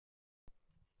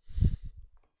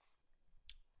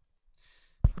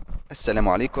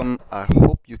Assalamu alaikum. I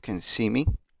hope you can see me.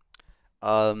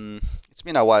 It's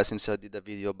been a while since I did a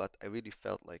video, but I really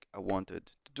felt like I wanted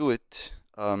to do it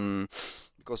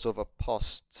because of a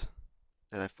post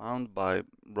that I found by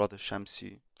brother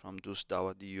Shamsi from DUS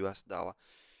Dawah, DUS Dawah,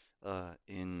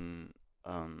 in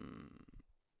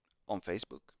on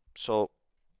Facebook. So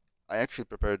I actually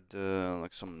prepared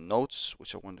like some notes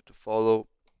which I wanted to follow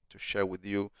to share with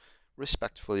you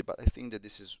respectfully, but I think that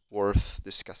this is worth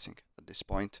discussing at this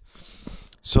point.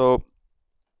 So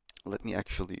let me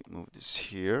actually move this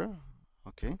here.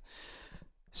 Okay.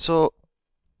 So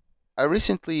I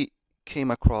recently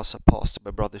came across a post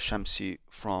by brother Shamsi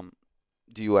from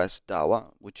the US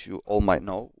Dawah, which you all might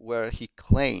know, where he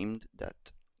claimed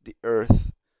that the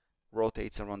earth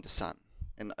rotates around the sun.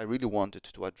 And I really wanted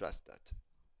to address that.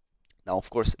 Now, of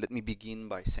course, let me begin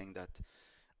by saying that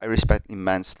I respect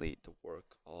immensely the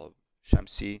work of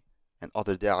Shamsi and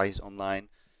other da'is online,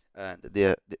 and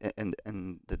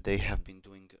that they have been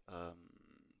doing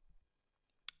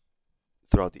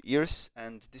throughout the years.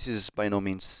 And this is by no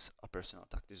means a personal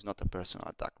attack. This is not a personal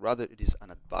attack. Rather, it is an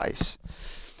advice.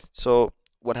 So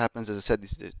what happens, as I said,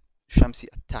 is that Shamsi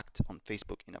attacked on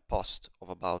Facebook in a post of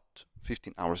about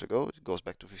 15 hours ago. It goes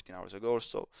back to 15 hours ago or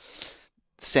so,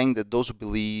 saying that those who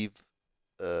believe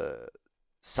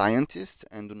scientists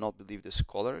and do not believe the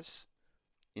scholars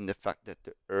in the fact that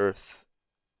the earth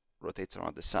rotates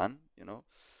around the sun,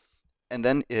 and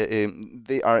then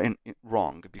they are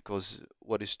wrong, because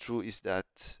what is true is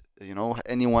that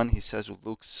anyone, he says, who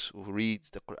looks, who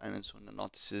reads the Quran and Sunnah,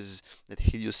 notices that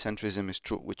heliocentrism is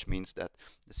true, which means that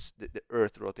the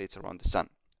earth rotates around the sun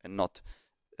and not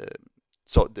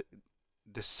so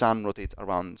the sun rotates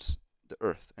around the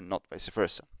earth and not vice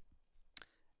versa.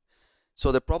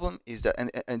 So the problem is that,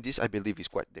 and this I believe is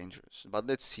quite dangerous, but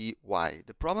let's see why.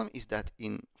 The problem is that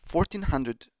in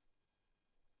 1400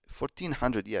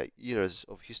 years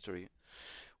of history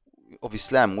of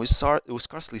Islam, we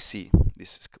scarcely see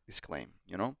this claim.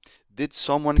 Did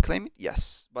someone claim it?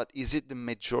 Yes, but is it the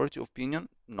majority opinion?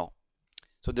 No.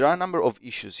 So there are a number of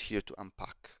issues here to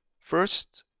unpack.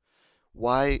 First,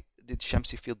 why did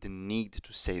Shamsi feel the need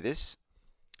to say this?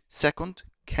 Second,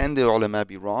 can the ulama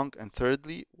be wrong? And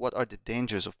thirdly, what are the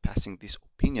dangers of passing this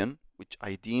opinion, which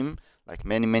I deem, like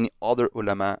many other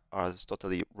ulama, as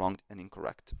totally wrong and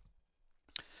incorrect?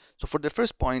 So for the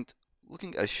first point,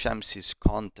 looking at Shamsi's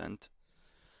content,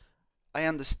 I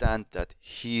understand that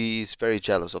he is very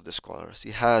jealous of the scholars.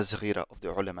 He has ghira of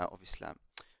the ulama of Islam,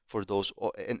 for those,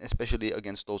 and especially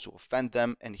against those who offend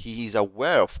them. And he is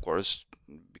aware, of course,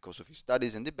 because of his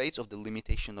studies and debates, of the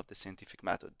limitation of the scientific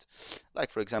method. Like,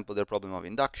 for example, the problem of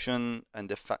induction and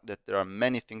the fact that there are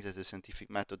many things that the scientific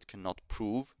method cannot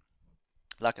prove,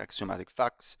 like axiomatic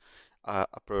facts,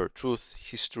 a priori truth,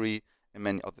 history, and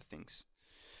many other things.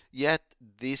 Yet,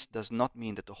 this does not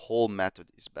mean that the whole method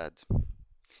is bad.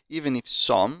 Even if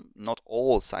some, not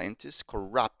all scientists,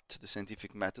 corrupt the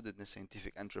scientific method and the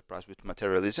scientific enterprise with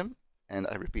materialism, and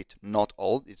I repeat, not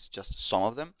all, it's just some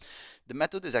of them, the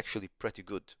method is actually pretty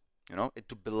good.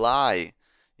 To belie,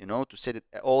 to say that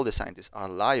all the scientists are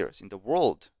liars in the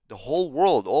world, the whole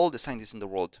world, all the scientists in the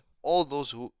world, all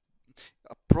those who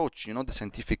approach, the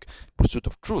scientific pursuit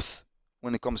of truth,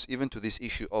 when it comes even to this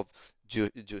issue of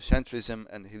geocentrism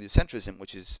and heliocentrism,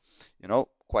 which is,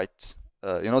 quite,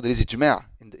 there is ijma'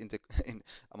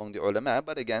 among the ulama.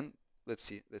 But again,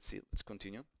 let's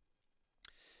continue.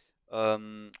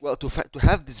 Well, to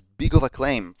have this big of a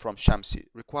claim from Shamsi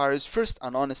requires first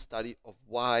an honest study of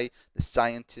why the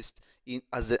scientists,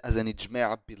 as an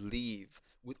ijma' believe,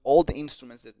 with all the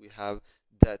instruments that we have,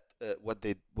 that what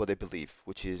they believe,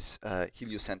 which is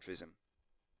heliocentrism.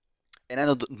 And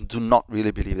I do not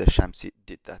really believe that Shamsi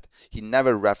did that. He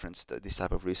never referenced this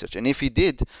type of research. And if he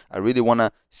did, I really want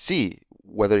to see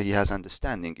whether he has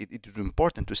understanding. It is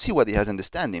important to see what he has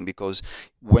understanding, because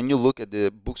when you look at the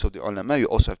books of the ulama, you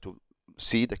also have to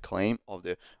see the claim of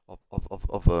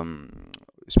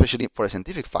especially for a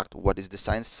scientific fact, what is the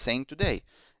science saying today,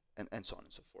 and so on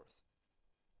and so forth.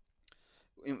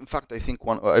 In fact, I think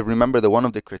I remember that one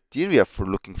of the criteria for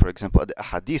looking, for example, at the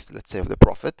ahadith, let's say, of the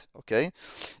Prophet, okay,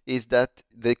 is that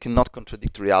they cannot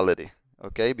contradict reality,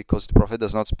 okay, because the Prophet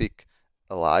does not speak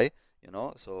a lie,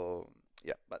 so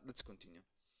yeah, but let's continue.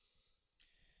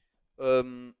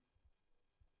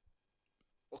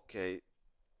 Okay,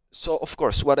 so of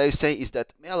course, what I say is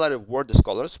that may Allah reward the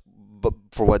scholars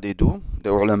for what they do, the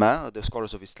ulama, the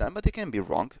scholars of Islam, but they can be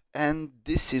wrong. And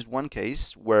this is one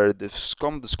case where the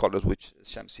scholars which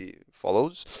Shamsi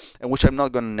follows, and which I'm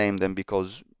not going to name them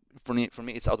because for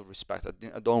me, it's out of respect.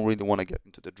 I don't really want to get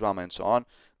into the drama and so on.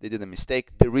 They did a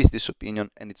mistake. There is this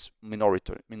opinion, and it's a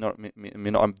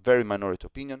very minority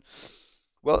opinion.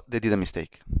 Well, they did a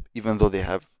mistake, even though they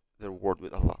have their word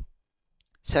with Allah.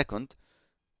 Second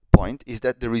point is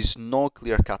that there is no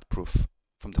clear-cut proof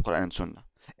from the Quran and Sunnah.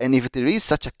 And if there is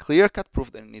such a clear-cut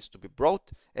proof, then it needs to be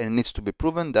brought, and it needs to be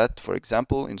proven that, for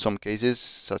example, in some cases,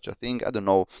 such a thing, I don't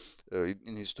know, it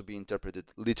needs to be interpreted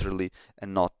literally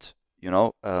and not,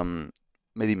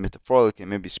 maybe metaphorically,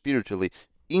 maybe spiritually,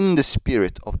 in the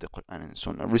spirit of the Quran and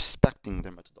Sunnah, respecting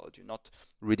their methodology, not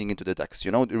reading into the text.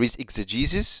 There is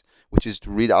exegesis, which is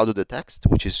to read out of the text,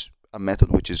 which is a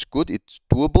method which is good, it's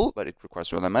doable, but it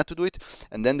requires ulama to do it.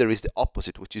 And then there is the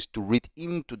opposite, which is to read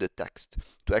into the text,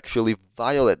 to actually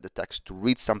violate the text, to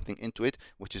read something into it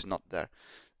which is not there.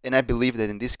 And I believe that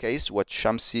in this case, what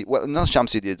Shamsi, well, not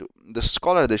Shamsi did, the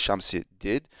scholar that Shamsi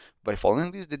did, by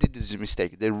following this, they did this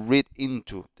mistake. They read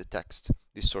into the text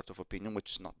this sort of opinion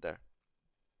which is not there.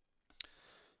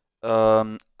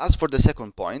 As for the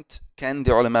second point, can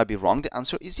the ulama be wrong? The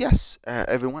answer is yes.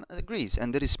 Everyone agrees,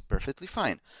 and that is perfectly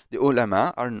fine. The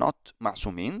ulama are not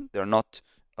ma'sumin, they're not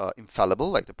infallible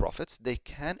like the prophets. They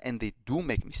can and they do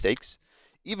make mistakes,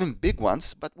 even big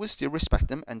ones, but we still respect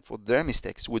them, and for their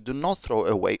mistakes, we do not throw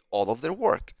away all of their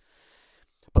work.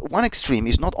 But one extreme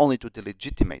is not only to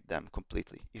delegitimate them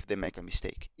completely if they make a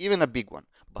mistake, even a big one,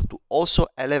 but to also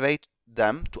elevate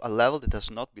them to a level that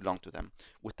does not belong to them,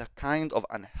 with a kind of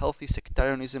unhealthy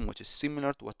sectarianism which is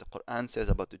similar to what the Quran says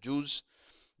about the Jews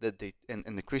that they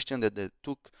and the Christian, that they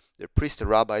took their priests and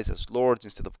rabbis as lords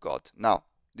instead of God. Now,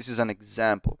 this is an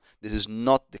example. This is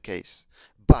not the case,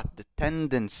 but the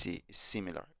tendency is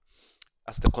similar,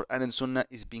 as the Quran and Sunnah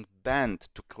is being banned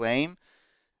to claim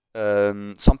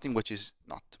something which is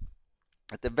not.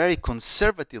 At the very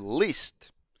conservative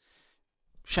list,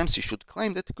 Shamsi should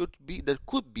claim that there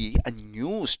could be a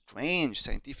new, strange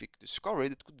scientific discovery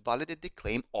that could validate the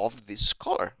claim of this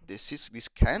scholar. This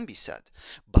can be said,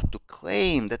 but to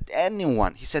claim that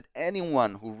anyone, he said,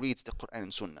 anyone who reads the Quran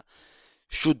and Sunnah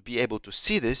should be able to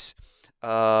see this,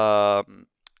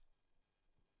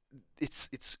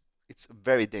 it's a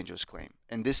very dangerous claim.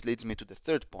 And this leads me to the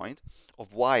third point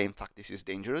of why, in fact, this is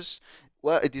dangerous.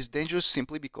 Well, it is dangerous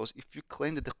simply because if you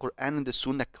claim that the Quran and the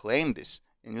Sunnah claim this,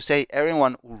 and you say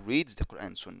everyone who reads the Quran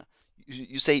and Sunnah,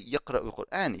 you say يقرأ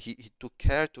القرآن, he took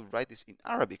care to write this in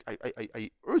Arabic. I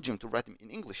urge him to write it in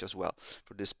English as well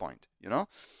for this point,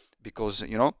 because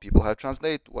people have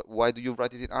translated. Why do you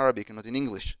write it in Arabic and not in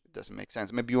English? It doesn't make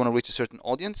sense. Maybe you want to reach a certain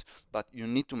audience, but you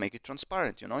need to make it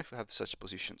transparent, if you have such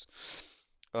positions.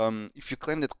 If you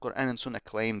claim that Quran and Sunnah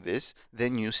claim this,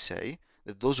 then you say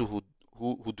that those who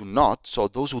do not, so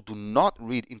those who do not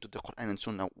read into the Quran and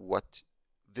Sunnah what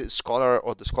the scholar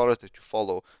or the scholars that you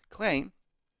follow claim,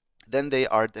 then they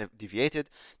are deviated,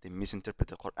 they misinterpret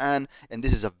the Quran, and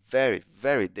this is a very,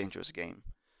 very dangerous game.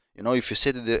 If you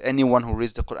say that anyone who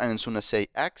reads the Quran and Sunnah say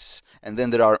X, and then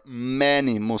there are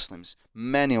many Muslims,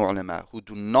 many ulama who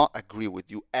do not agree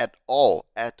with you at all,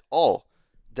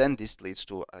 then this leads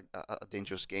to a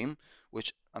dangerous game,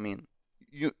 which,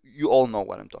 you all know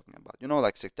what I'm talking about,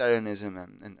 like sectarianism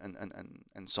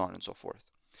and so on and so forth.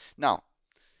 Now,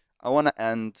 I want to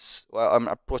end, well, I'm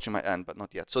approaching my end, but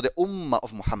not yet. So the Ummah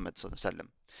of Muhammad ﷺ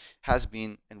has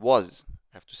been, and was,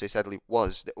 I have to say sadly,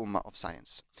 was the Ummah of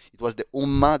science. It was the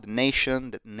Ummah, the nation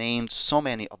that named so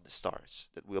many of the stars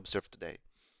that we observe today.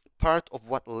 Part of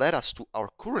what led us to our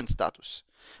current status.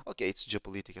 Okay, it's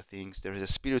geopolitical things, there is a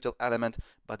spiritual element,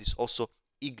 but it's also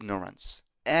ignorance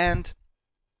and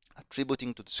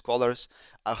attributing to the scholars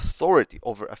authority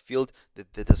over a field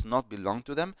that does not belong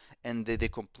to them, and that they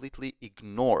completely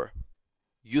ignore,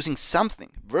 using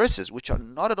something, verses which are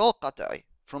not at all qat'i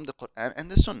from the Quran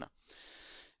and the Sunnah.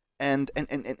 And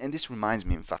this reminds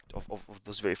me, in fact, of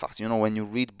those very facts. When you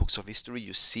read books of history,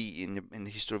 you see in the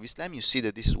history of Islam, you see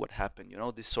that this is what happened,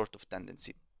 this sort of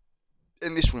tendency.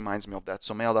 And this reminds me of that,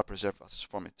 so may Allah preserve us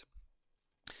from it.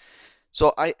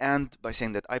 So I end by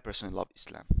saying that I personally love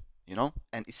Islam.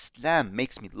 And Islam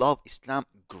makes me love Islam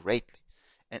greatly.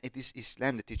 And it is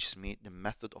Islam that teaches me the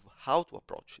method of how to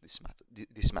approach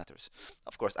these matters.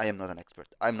 Of course, I am not an expert.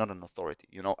 I'm not an authority.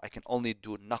 I can only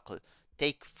do naql,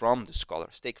 take from the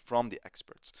scholars, take from the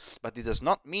experts. But it does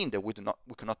not mean that we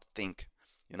cannot think.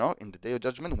 In the day of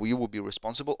judgment, we will be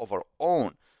responsible of our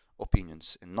own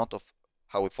opinions and not of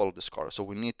how we follow the scholars. So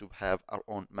we need to have our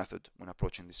own method when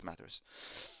approaching these matters.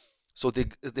 So the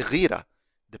ghira,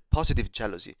 the positive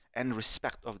jealousy and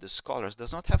respect of the scholars,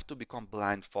 does not have to become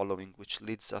blind following, which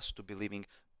leads us to believing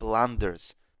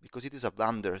blunders, because it is a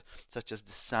blunder such as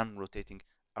the sun rotating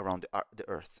around the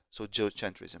earth, so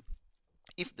geocentrism.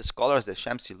 If the scholars that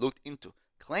Shamsi looked into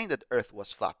claim that Earth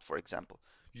was flat, for example,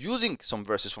 using some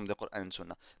verses from the Quran and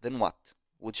Sunnah, then what?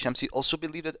 Would Shamsi also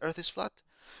believe that Earth is flat?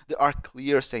 There are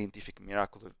clear scientific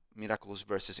miraculous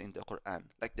verses in the Quran,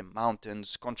 like the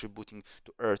mountains contributing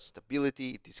to Earth's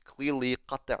stability. It is clearly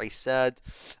qat'i sad,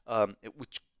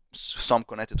 which some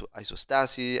connected to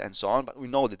isostasis and so on, but we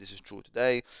know that this is true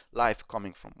today. Life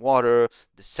coming from water,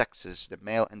 the sexes, the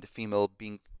male and the female,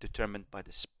 being determined by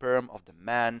the sperm of the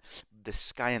man, the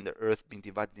sky and the earth being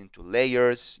divided into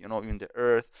layers, in the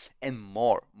earth, and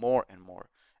more and more,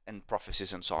 and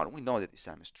prophecies and so on. We know that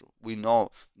Islam is true. We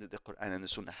know that the Quran and the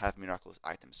Sunnah have miraculous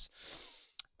items.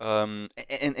 And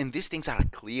these things are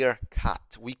clear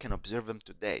cut. We can observe them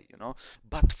today,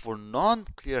 But for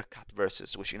non-clear cut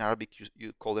verses, which in Arabic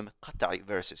you call them qat'i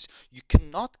verses, you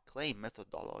cannot claim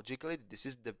methodologically that this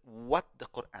is what the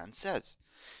Quran says.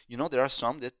 There are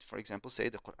some that, for example, say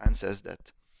the Quran says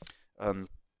that um,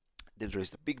 there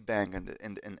is the Big Bang and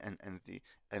the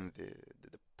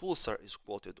pulsar is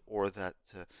quoted, or that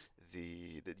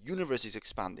the universe is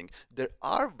expanding. There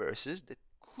are verses that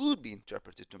could be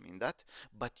interpreted to mean that,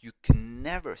 but you can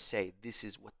never say this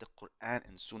is what the Quran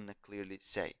and Sunnah clearly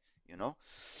say, you know?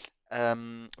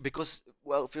 Because,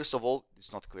 well, first of all,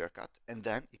 it's not clear cut, and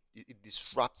then it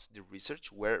disrupts the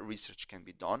research where research can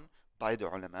be done by the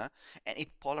ulama, and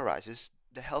it polarizes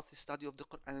the healthy study of the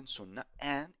Quran and Sunnah,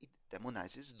 and it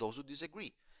demonizes those who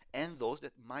disagree and those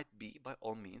that might be, by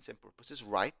all means and purposes,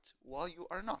 right while you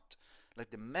are not. Like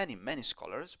the many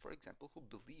scholars, for example, who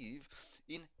believe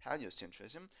in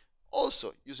heliocentrism,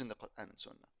 also using the Quran and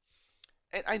Sunnah.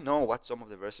 And I know what some of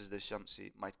the verses that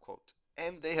Shamsi might quote,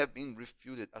 and they have been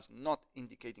refuted as not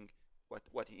indicating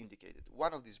what he indicated.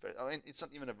 One of these verses, and it's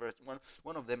not even a verse.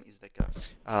 One of them is like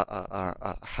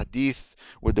a hadith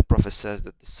where the Prophet says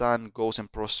that the sun goes and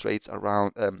prostrates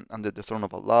around under the throne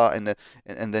of Allah, and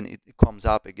then it comes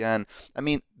up again. I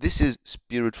mean, this is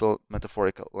spiritual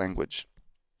metaphorical language.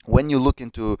 When you look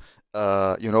into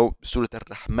Surah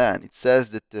Ar-Rahman, it says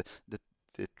that the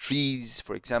trees,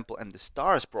 for example, and the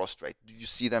stars prostrate. Do you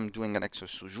see them doing an extra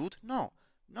sujood? No,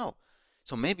 no.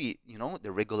 So maybe,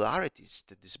 the regularities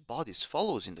that this bodies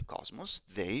follows in the cosmos,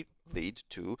 they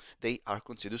are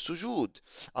considered sujood.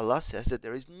 Allah says that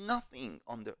there is nothing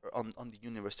on the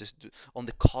universe, on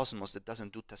the cosmos, that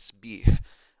doesn't do tasbih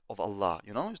of Allah.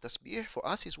 Tasbih for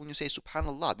us is when you say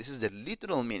subhanallah. This is the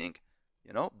literal meaning,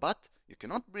 but you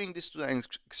cannot bring this to an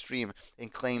extreme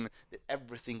and claim that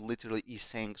everything literally is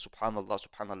saying subhanallah,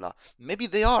 subhanallah. Maybe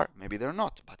they are, maybe they're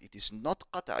not, but it is not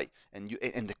qat'i. And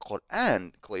the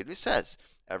Quran clearly says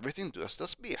everything does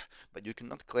tasbih, but you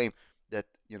cannot claim that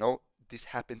this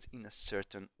happens in a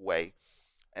certain way.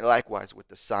 And likewise with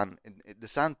the sun, the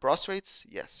sun prostrates,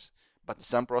 yes, but the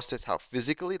sun prostrates how?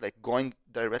 Physically, like going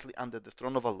directly under the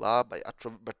throne of Allah by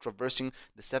traversing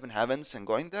the seven heavens and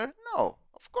going there? No,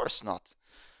 of course not.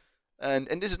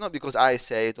 And this is not because I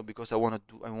say it or because I want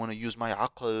to use my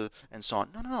aql and so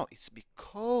on. No, no, no. It's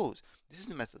because this is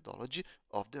the methodology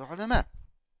of the ulama.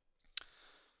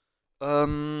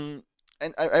 And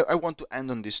I want to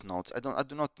end on these notes. I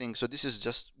do not think so. This is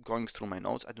just going through my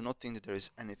notes. I do not think that there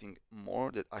is anything more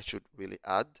that I should really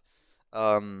add.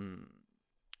 Um,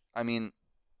 I mean,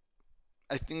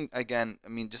 I think again,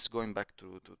 just going back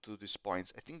to these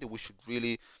points, I think that we should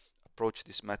really approach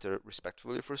this matter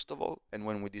respectfully, first of all, and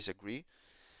when we disagree,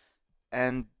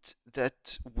 and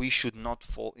that we should not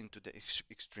fall into the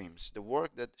extremes. The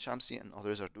work that Shamsi and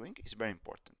others are doing is very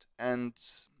important, and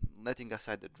letting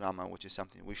aside the drama, which is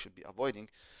something we should be avoiding,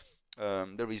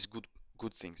 there is good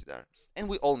things there, and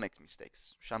we all make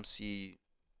mistakes. Shamsi,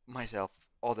 myself,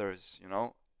 others,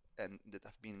 and that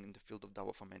have been in the field of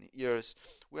Dawah for many years.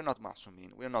 We're not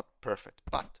masumin, we're not perfect,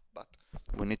 but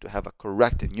we need to have a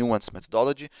correct and nuanced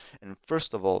methodology. And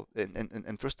first of all,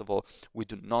 we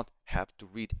do not have to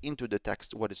read into the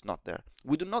text what is not there.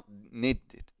 We do not need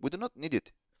it. We do not need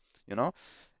it.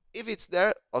 If it's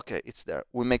there, okay, it's there.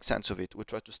 We make sense of it. We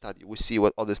try to study. We see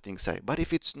what other things say. But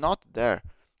if it's not there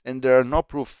and there are no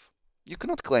proof, you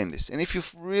cannot claim this. And if you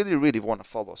really, really want to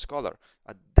follow a scholar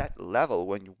at that level,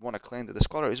 when you want to claim that the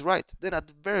scholar is right, then at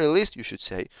the very least you should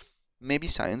say, maybe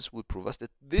science will prove us that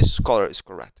this scholar is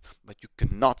correct. But you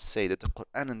cannot say that the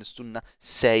Quran and the Sunnah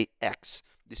say X.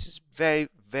 This is very,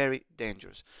 very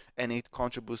dangerous. And it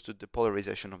contributes to the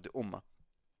polarization of the Ummah,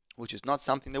 which is not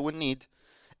something that we need.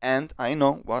 And I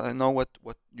know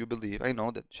what you believe. I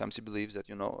know that Shamsi believes that,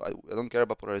 I don't care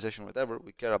about polarization or whatever.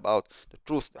 We care about the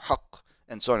truth, the haqq,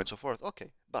 and so on and so forth.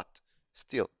 Okay, but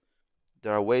still,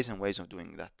 there are ways and ways of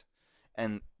doing that.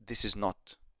 And this is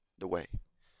not the way.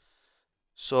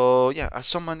 So, yeah, as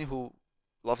somebody who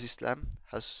loves Islam,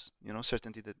 has,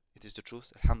 certainty that it is the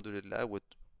truth, alhamdulillah, with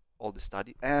all the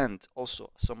study, and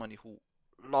also somebody who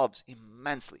loves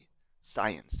immensely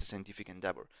science, the scientific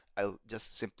endeavor. I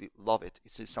just simply love it.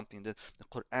 It is something that the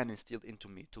Quran instilled into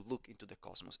me, to look into the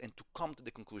cosmos and to come to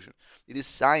the conclusion. It is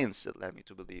science that led me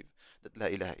to believe that La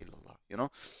ilaha illallah,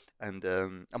 and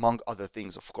among other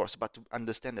things, of course, but to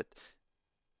understand that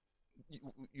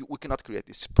we cannot create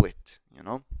this split,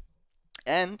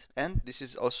 and this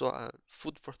is also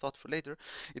food for thought for later.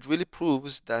 It really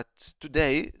proves that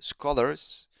today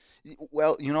scholars,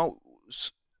 well,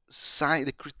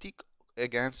 the critique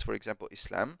against, for example,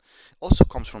 Islam also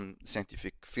comes from the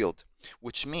scientific field,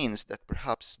 which means that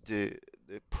perhaps the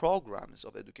programs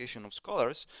of education of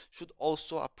scholars should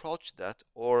also approach that,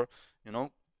 or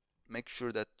make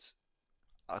sure that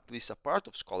at least a part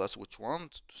of scholars which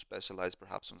want to specialize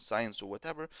perhaps on science or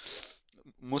whatever,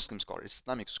 Muslim scholars,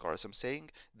 Islamic scholars, I'm saying,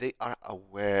 they are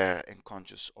aware and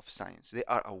conscious of science. They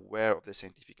are aware of the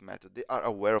scientific method. They are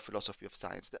aware of philosophy of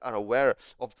science. They are aware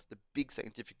of the big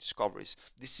scientific discoveries.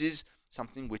 This is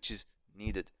something which is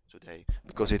needed today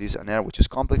because it is an area which is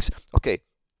complex. Okay,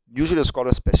 usually a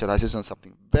scholar specializes on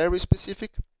something very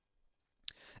specific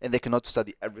and they cannot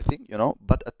study everything,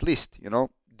 but at least,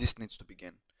 this needs to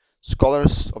begin.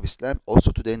 Scholars of Islam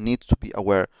also today need to be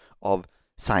aware of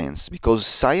science, because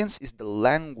science is the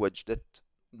language that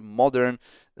modern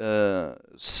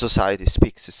society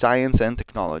speaks, science and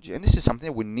technology, and this is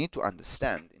something we need to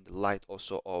understand in the light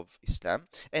also of Islam.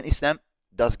 And Islam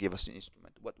does give us an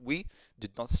instrument, but we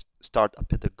did not start a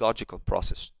pedagogical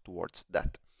process towards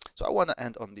that. So I want to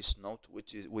end on this note,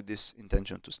 which is with this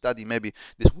intention to study. Maybe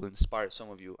this will inspire some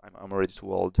of you. I'm already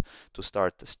too old to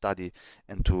start to study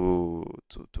and to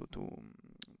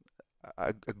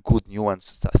a good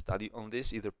nuanced study on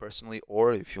this, either personally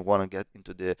or if you want to get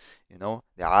into the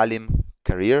alim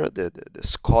career, the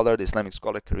scholar, the Islamic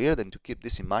scholar career, then to keep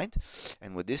this in mind.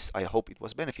 And with this, I hope it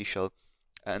was beneficial,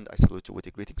 and I salute you with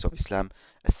the greetings of Islam.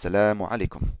 Assalamu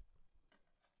alaikum.